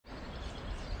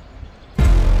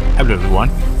Hello everyone,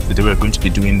 today we're going to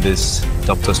be doing this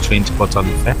Doctor Strange portal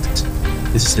effect.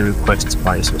 This is a request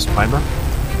by a subscriber.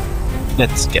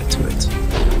 Let's get to it.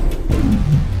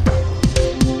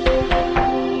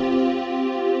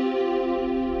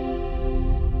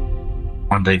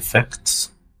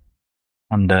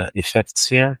 Under effects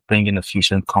here, bring in a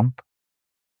fusion comp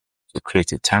to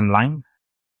create a timeline.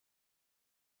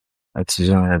 Let's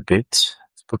zoom in a bit.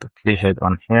 Let's put the playhead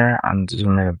on here and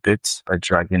zoom in a bit by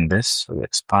dragging this, so we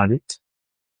expand it.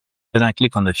 Then I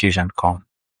click on the fusion comp.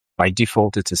 By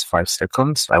default, it is 5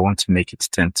 seconds. I want to make it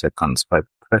 10 seconds. I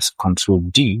press Ctrl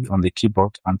D on the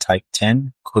keyboard and type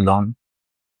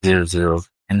 10:00,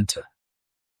 enter.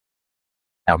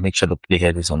 I'll make sure the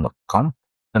playhead is on the comp.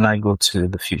 Then I go to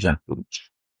the fusion page.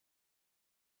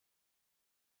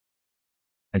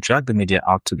 I drag the media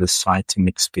out to the side to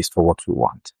make space for what we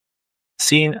want.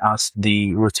 Seeing as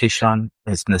the rotation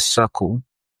is in a circle,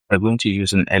 we're going to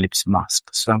use an ellipse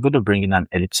mask. So I'm going to bring in an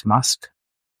ellipse mask.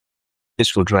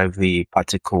 This will drive the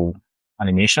particle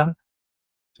animation.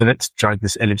 So let's drag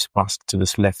this ellipse mask to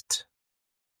this left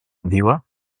viewer.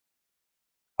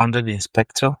 Under the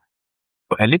inspector,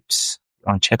 for ellipse,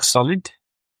 uncheck solid.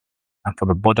 And for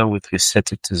the border width, we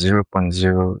set it to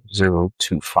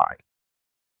 0.0025.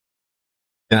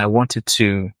 Then I want it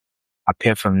to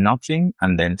appear from nothing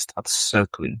and then start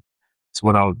circling. So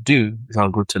what I'll do is I'll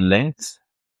go to length.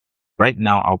 Right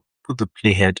now, I'll put the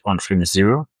playhead on frame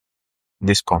 0.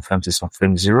 This confirms it's on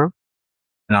frame 0.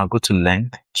 And I'll go to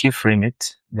length, keyframe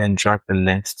it, then drag the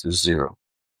length to 0.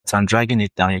 So I'm dragging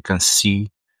it down. You can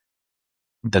see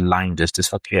the line just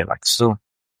disappear like so.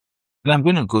 Then I'm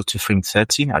going to go to frame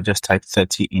 30. I'll just type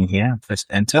 30 in here, press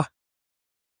enter.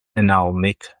 And I'll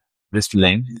make this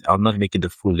length. I'll not make it the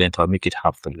full length. I'll make it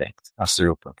half the length. That's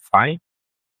 0.5.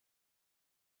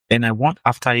 Then I want,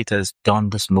 after it has done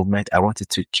this movement, I want it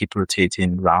to keep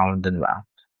rotating round and round.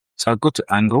 So I'll go to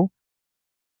angle,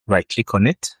 right click on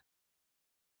it,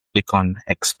 click on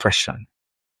expression.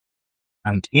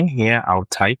 And in here, I'll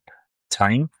type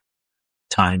time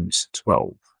times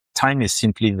 12. Time is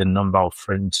simply the number of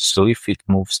frames. So if it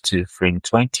moves to frame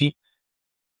 20,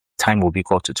 time will be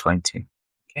equal to 20.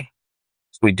 Okay.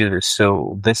 So we do this.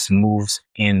 So this moves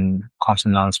in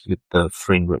consonance with the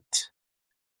frame rate.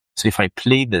 So if I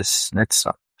play this, let's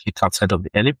click outside of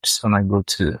the ellipse and I go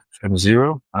to frame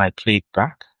 0 and I play it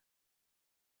back.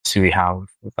 So we have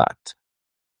that.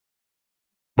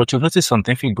 But you'll notice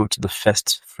something. If you go to the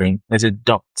first frame, there's a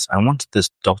dot. I want this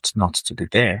dot not to be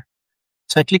there.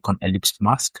 So I click on ellipse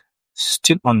mask.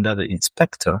 Still under the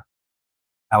inspector,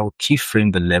 I will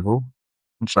keyframe the level,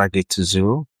 drag it to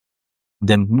 0,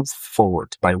 then move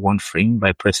forward by 1 frame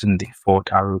by pressing the forward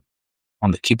arrow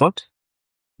on the keyboard,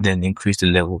 then increase the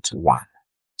level to 1.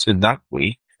 So that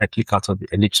way, I click out of the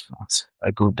ellipse mask,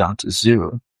 I go down to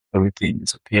 0, everything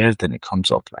disappears, then it comes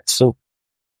up like so.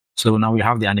 So now we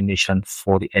have the animation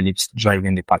for the ellipse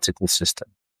driving the particle system.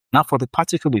 Now for the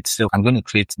particle itself, I'm going to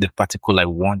create the particle I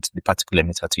want the particle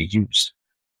emitter to use.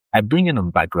 I bring in a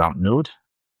background node.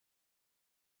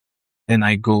 Then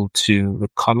I go to the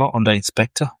color under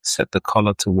inspector, set the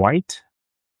color to white.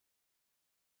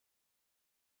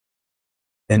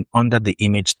 Then under the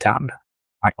image tab,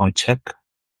 I uncheck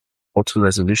auto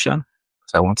resolution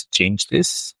because I want to change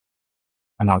this.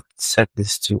 And I'll set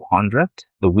this to 100,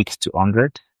 the width to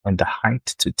 100, and the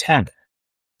height to 10.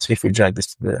 So if we drag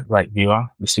this to the right viewer,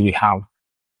 we see we have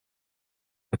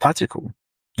the particle.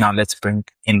 Now let's bring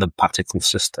in the particle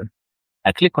system.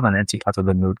 I click on an empty part of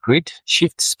the node grid,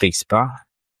 shift spacebar,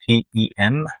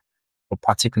 PEM for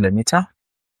particle emitter,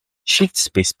 shift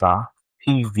spacebar,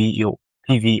 PVO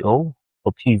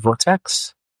for P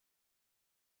vortex,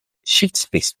 shift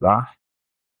spacebar,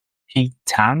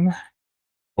 P-tan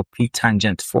for P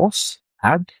tangent force,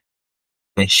 add,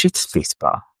 then shift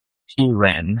spacebar,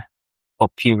 P-ren or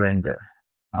P-render.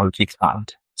 I will click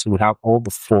add. So we have all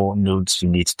the 4 nodes you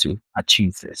need to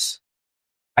achieve this.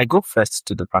 I go first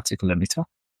to the particle emitter.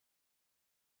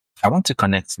 I want to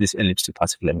connect this ellipse to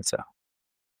particle emitter.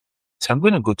 So I'm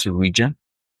going to go to region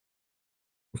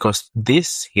because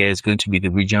this here is going to be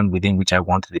the region within which I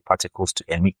want the particles to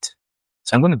emit.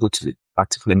 So I'm going to go to the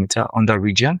particle emitter under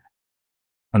region.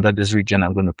 Under this region,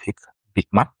 I'm going to pick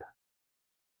bitmap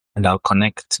and I'll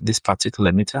connect this particle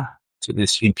emitter to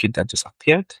this input that just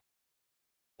appeared.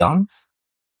 Done.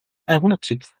 I'm going to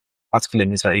click particle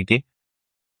emitter again.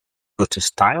 Go to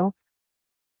style.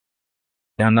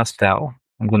 Then under style,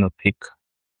 I'm going to pick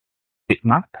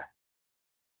bitmap.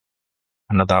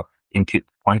 Another input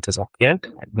point has appeared.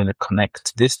 I'm going to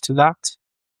connect this to that.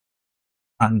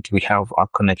 And we have our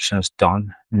connections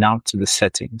done. Now to the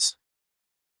settings.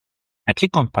 I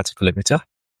click on particle emitter.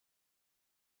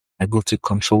 I go to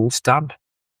Controls tab.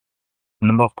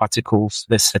 Number of particles,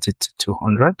 let's set it to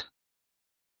 200.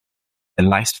 The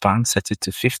lifespan, set it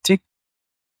to 50.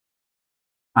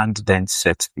 And then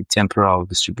set the temporal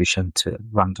distribution to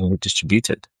randomly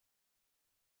distributed.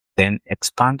 Then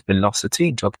expand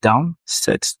velocity, drop down,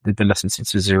 set the velocity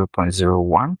to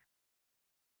 0.01.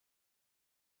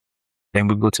 Then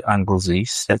we go to angle Z,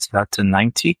 set that to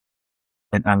 90.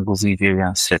 Then angle Z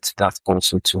variance, set that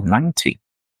also to 90.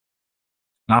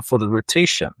 Now for the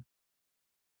rotation,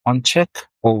 uncheck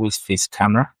always face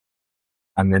camera.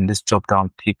 And then this drop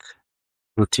down, pick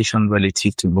rotation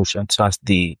relative to motion. So as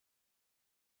the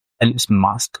ellipse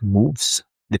mask moves,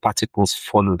 the particles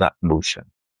follow that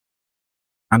motion.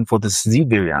 And for the Z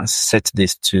variance, set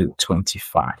this to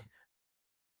 25.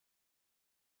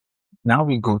 Now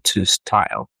we go to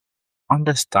style.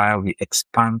 Under style, we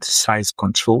expand size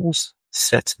controls,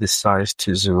 set the size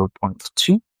to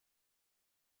 0.2.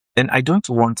 Then I don't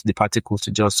want the particle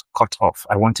to just cut off.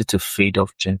 I want it to fade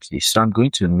off gently. So I'm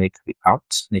going to make the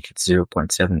out, make it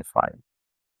 0.75.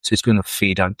 So it's going to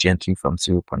fade out gently from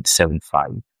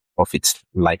 0.75 of its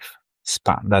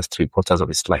lifespan. That's 3/4 of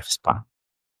its lifespan.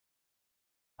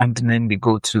 And then we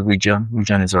go to region.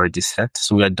 Region is already set.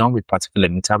 So we are done with particle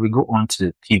emitter. We go on to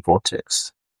the P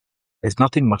vortex. There's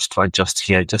nothing much to adjust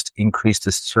here. Just increase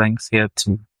the strength here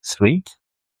to 3.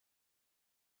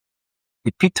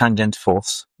 The P tangent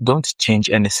force, don't change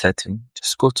any setting.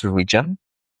 Just go to region.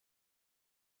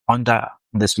 Under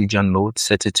this region mode,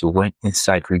 set it to when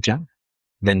inside region.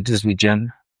 Then this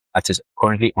region that is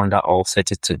currently under all,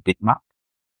 set it to bitmap.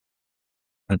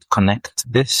 And connect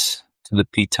this to the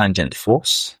P tangent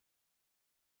force.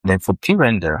 Then for P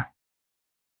render,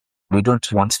 we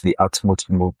don't want the automotive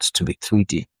mode to be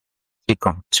 3D. Click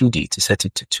on 2D to set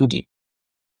it to 2D.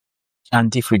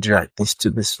 And if we drag this to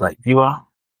this right viewer,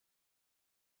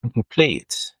 we can play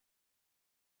it.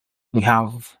 We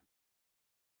have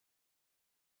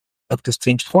Doctor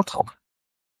Strange Portal.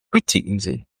 Pretty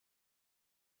easy.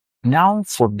 Now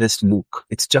for this look,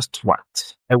 it's just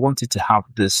white. I want it to have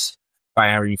this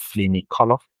fiery, flamey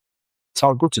color. So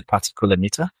I'll go to particle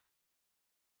emitter.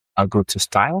 I'll go to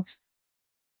style.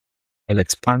 I'll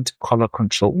expand color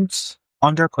controls.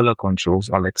 Under color controls,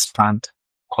 I'll expand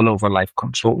color over life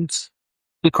controls.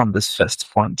 Click on this first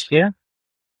point here.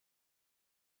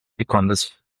 Click on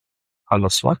this color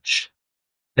swatch.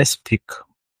 Let's pick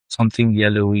something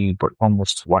yellowy but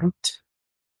almost white,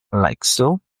 like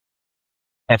so.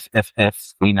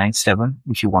 FFF397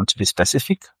 if you want to be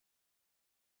specific.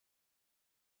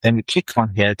 Then we click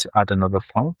on here to add another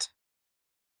point.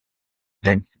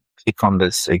 Then click on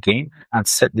this again and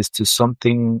set this to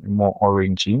something more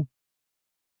orangey,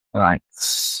 like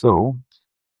so.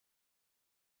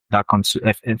 That comes to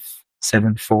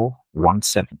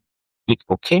FF7417. Click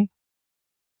OK.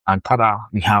 And tada,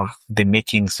 we have the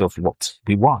makings of what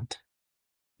we want.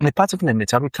 In the particle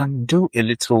emitter, we can do a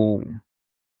little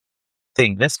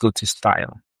thing. Let's go to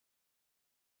style.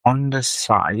 On the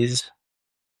size,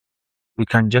 we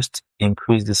can just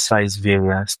increase the size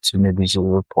variance to maybe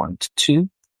 0.2.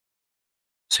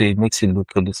 So it makes it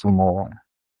look a little more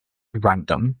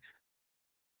random.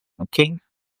 Okay.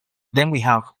 Then we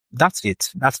have, that's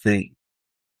it. That's the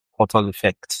portal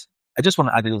effect. I just want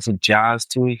to add a little jazz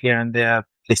to it here and there,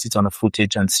 place it on a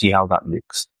footage and see how that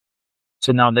looks.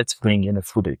 So now let's bring in a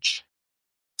footage.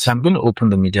 So I'm going to open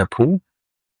the media pool.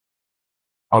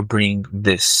 I'll bring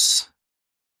this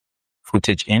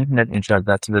footage in. Let me drag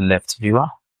that to the left viewer.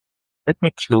 Let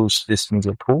me close this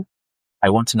media pool. I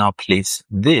want to now place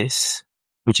this,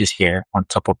 which is here, on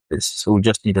top of this. So we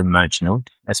just need a merge node.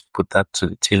 Let's put that to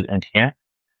the tail end here.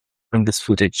 Bring this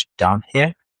footage down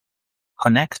here.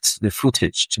 Connect the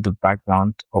footage to the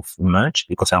background of the merge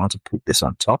because I want to put this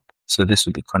on top. So this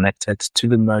will be connected to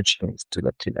the merge node to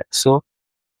the like so.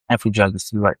 And if we drag this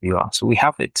to the right viewer, so we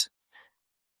have it.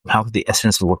 We have the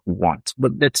essence of what we want.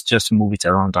 But let's just move it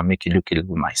around and make it look a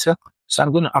little nicer. So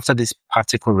I'm going to, after this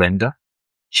particle render,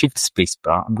 shift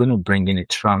spacebar, I'm going to bring in a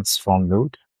transform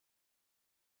node.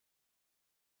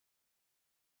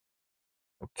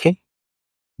 Okay.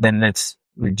 Then let's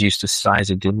reduce the size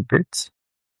a little bit.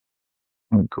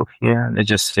 Let me go here. Let's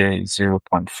just say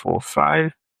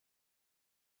 0.45.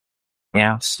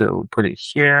 Yeah, so put it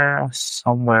here,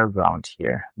 somewhere around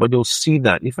here. But you'll see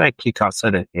that if I click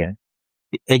outside of here,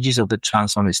 the edges of the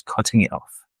transform is cutting it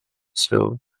off.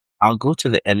 So I'll go to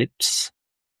the ellipse.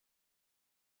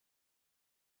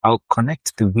 I'll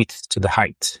connect the width to the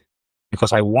height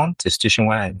because I want a situation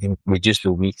where I can reduce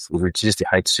the width, reduce the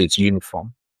height so it's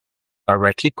uniform. I'll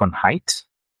right click on height.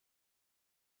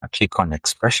 I'll click on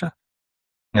expression.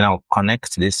 And I'll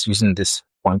connect this using this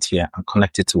point here and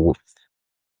connect it to width.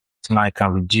 So now I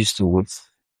can reduce the width.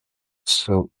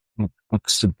 So it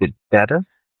looks a bit better,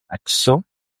 like so.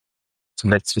 So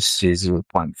let's just say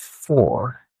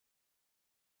 0.4.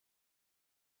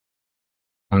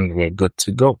 And we're good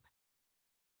to go.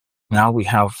 Now we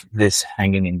have this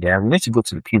hanging in there. We need to go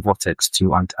to the pivotex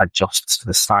too and adjust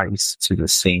the size to the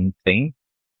same thing.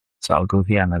 So I'll go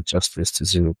here and adjust this to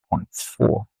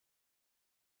 0.4.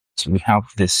 So we have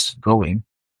this going.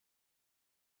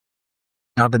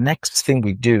 Now the next thing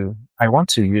we do, I want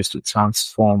to use the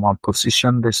transform and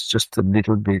position this just a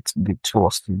little bit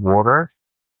towards the water,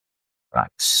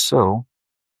 like so.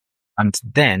 And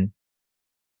then,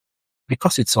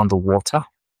 because it's on the water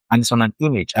and it's on an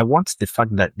image, I want the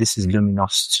fact that this is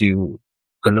luminous to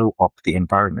glow up the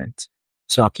environment.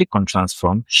 So I'll click on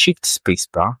transform, shift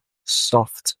spacebar,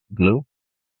 soft glow,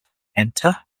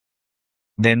 enter.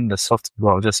 Then the soft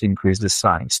glow, I'll just increase the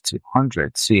size to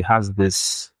 100. So it has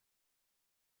this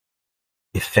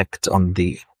effect on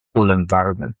the whole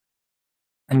environment.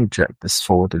 Let me drag this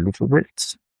forward a little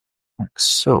bit, like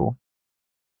so.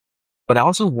 But I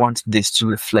also want this to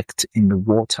reflect in the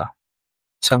water.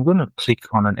 So I'm going to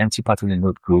click on an empty part of the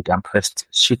node grid and press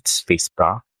shift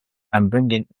spacebar and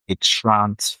bring in a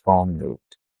transform node.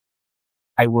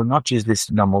 I will not use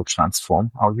this normal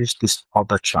transform. I'll use this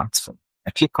other transform.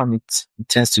 I click on it. It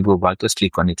tends to go back. Just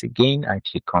click on it again. I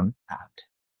click on add.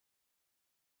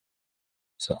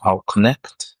 So I'll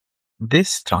connect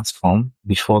this transform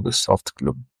before the soft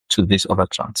glow to this other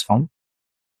transform.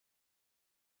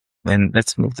 Then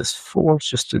let's move this forward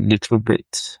just a little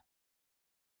bit.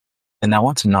 And I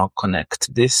want to now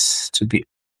connect this to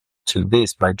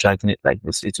this by dragging it like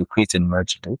this. It will create a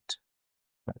merge node,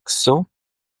 like so.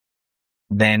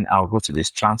 Then I'll go to this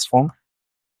transform.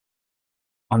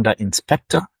 Under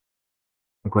inspector,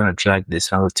 I'm going to drag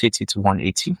this and rotate it to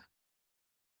 180.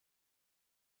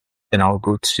 Then I'll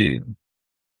go to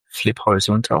flip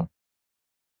horizontal.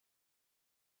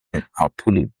 And I'll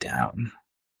pull it down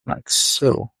like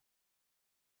so.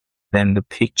 Then the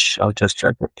pitch, I'll just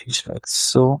drag the pitch like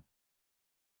so.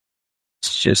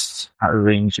 Let's just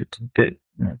arrange it a bit.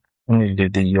 Only do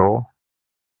the yaw.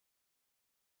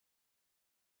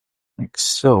 Like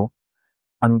so.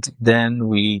 And then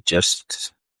we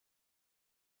just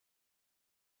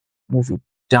move it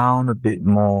down a bit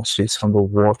more so it's on the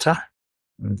water.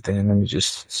 And then let me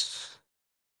just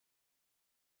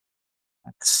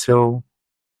like so.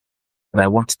 And I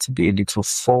want it to be a little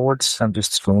forward, so I'm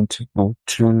just going to go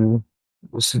to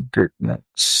this a bit like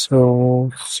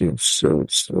so.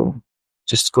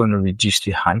 Just going to reduce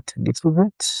the height a little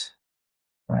bit,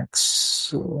 like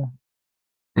so.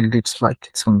 It looks like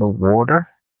it's on the water.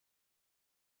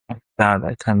 Like that,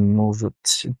 I can move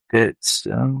it a bit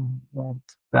like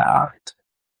that.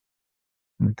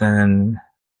 And then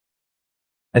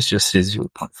let's just say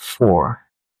 0.4.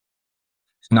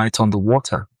 Now it's on the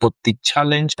water, but the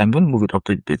challenge, I'm going to move it up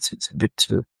a bit. It's a bit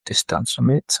too distance from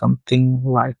it. Something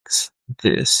like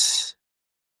this,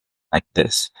 like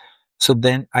this. So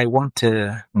then I want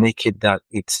to make it that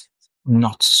it's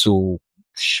not so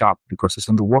sharp because it's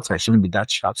on the water. It shouldn't be that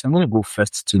sharp. So I'm going to go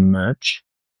first to merge.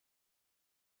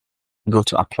 Go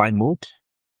to apply mode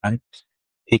and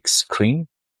pick screen.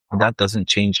 That doesn't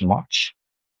change much.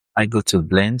 I go to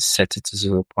blend, set it to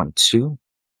 0.2.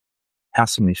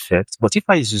 Has some effects. But if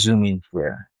I zoom in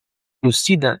here, you'll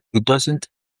see that it doesn't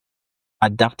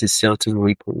adapt itself to the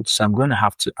ripple. So I'm going to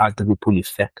have to add the ripple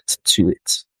effect to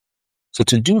it. So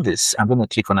to do this, I'm going to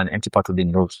click on an empty part of the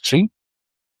node tree,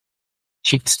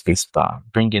 shift spacebar,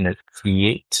 bring in a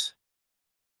create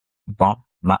bump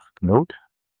map node,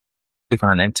 click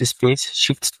on an empty space,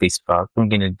 shift spacebar,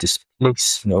 bring in a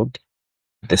displace node,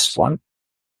 this one,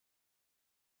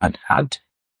 and add.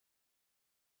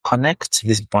 Connect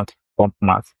this bump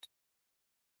map.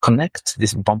 Connect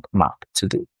this bump map to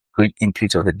the grid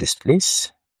input of the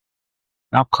displace.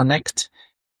 Now connect.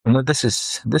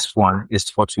 This one is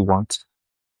what we want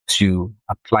to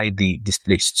apply the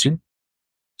displace to.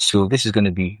 So this is going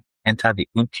to be enter the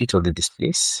input of the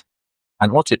displace,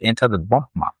 and what you enter the bump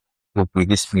map will be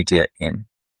this media in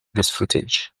this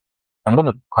footage. I'm going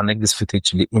to connect this footage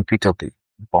to the input of the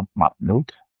bump map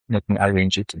node. Let me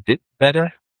arrange it a bit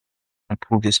better and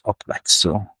pull this up like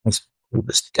so. Let's pull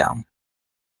this down.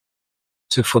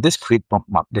 So for this create bump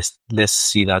map, let's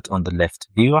see that on the left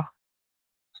viewer.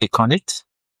 Click on it.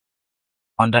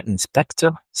 Under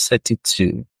inspector, set it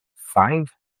to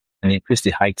 5 and increase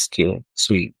the height scale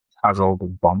so it has all the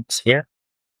bumps here.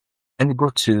 Then we go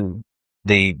to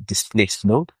the displace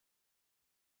node.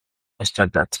 Let's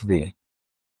drag that to the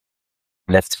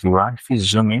left viewer. If you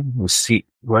zoom in, we'll see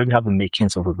we already have the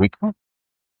makings of a ripple.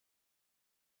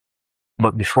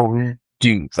 But before we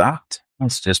do that,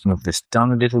 Let's just move this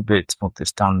down a little bit, move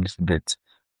this down a little bit.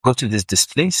 Go to this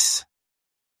displace,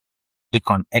 click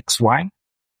on XY,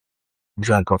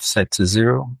 drag offset to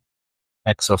 0,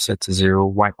 X offset to 0,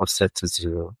 Y offset to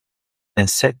 0. Then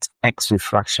set X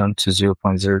refraction to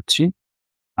 0.02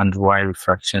 and Y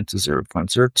refraction to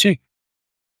 0.02.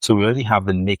 So we already have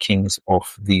the makings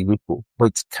of the ripple, but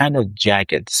it's kind of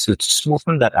jagged. So to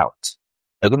smoothen that out,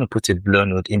 we're going to put a blur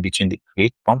node in between the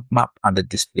create bump map and the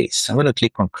displace. I'm going to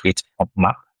click on create bump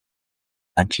map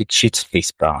and click shift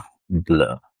spacebar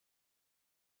blur.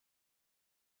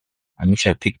 And make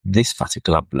sure I pick this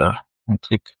particular blur and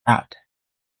click add.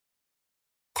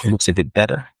 It looks a bit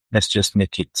better. Let's just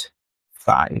make it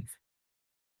 5.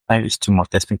 5 is too much.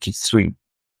 Let's make it 3.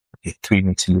 Okay, 3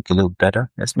 makes it look a little better.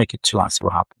 Let's make it 2 and see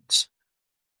what happens.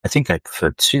 I think I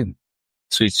prefer 2.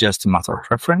 So it's just a matter of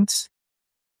preference.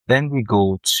 Then we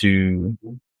go to,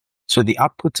 so the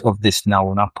output of this now,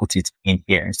 we'll now put it in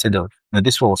here instead of,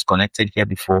 this one was connected here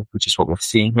before, which is what we're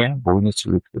seeing here, but we need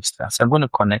to replace that. So I'm going to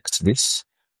connect this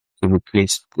to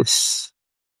replace this.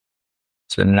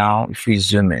 So now if we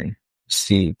zoom in,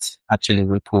 see it actually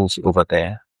ripples over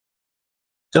there.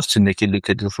 Just to make it look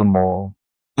a little more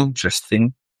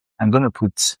interesting, I'm going to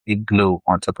put a glow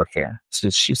on top of here. So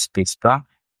shift spacebar,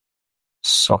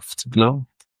 soft glow.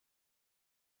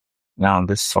 Now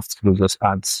this soft glow just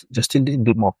adds just a little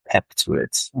bit more pep to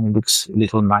it and it looks a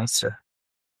little nicer.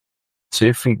 So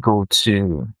if we go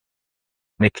to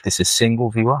make this a single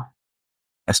viewer,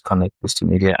 let's connect this to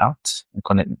media out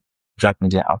and drag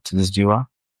media out to this viewer.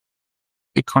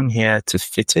 Click on here to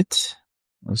fit it.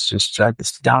 Let's just drag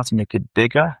this down to make it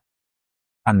bigger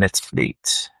and let's play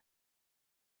it.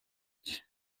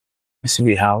 You see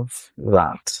we have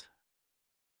that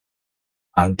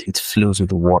and it flows with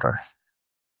the water.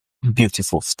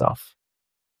 Beautiful stuff.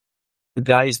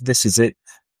 Guys, this is it.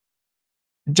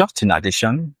 Just in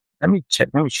addition, let me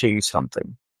show you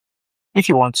something. If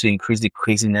you want to increase the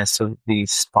craziness of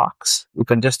these sparks, you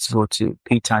can just go to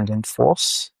P tangent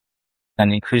force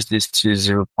and increase this to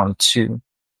 0.2.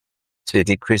 So it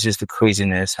decreases the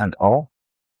craziness and all.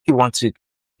 If you want to,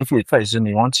 if I zoom,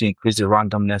 you want to increase the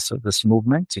randomness of this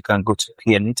movement, you can go to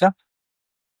P emitter,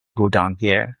 go down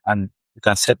here, and you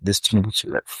can set this to maybe to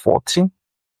like 40.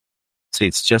 So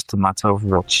it's just a matter of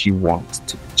what you want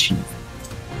to achieve.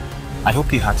 I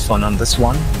hope you had fun on this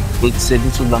one. It's a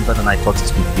little longer than I thought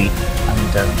it would be.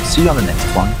 And see you on the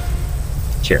next one.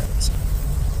 Cheers.